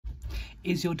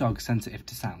Is your dog sensitive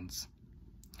to sounds?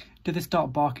 Do they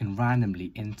start barking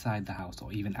randomly inside the house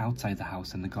or even outside the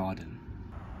house in the garden?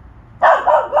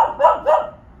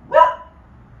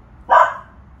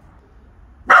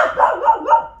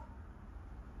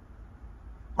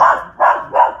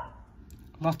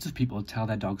 Lots of people tell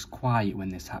their dogs quiet when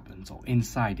this happens, or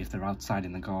inside if they're outside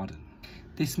in the garden.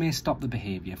 This may stop the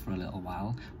behaviour for a little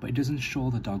while, but it doesn't show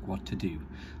the dog what to do,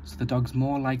 so the dog's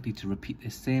more likely to repeat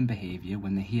this same behaviour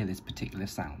when they hear this particular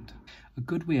sound. A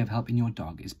good way of helping your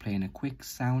dog is playing a quick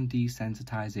sound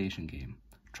desensitisation game.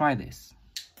 Try this.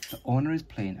 The owner is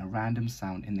playing a random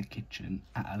sound in the kitchen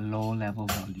at a low level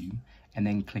volume and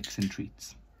then clicks and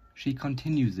treats. She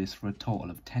continues this for a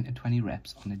total of 10 to 20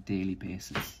 reps on a daily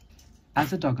basis. As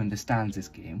the dog understands this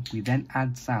game, we then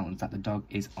add sounds that the dog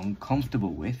is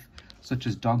uncomfortable with, such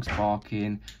as dogs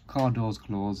barking, car doors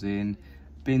closing,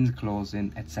 bins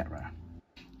closing, etc.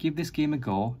 Give this game a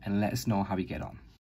go and let us know how you get on.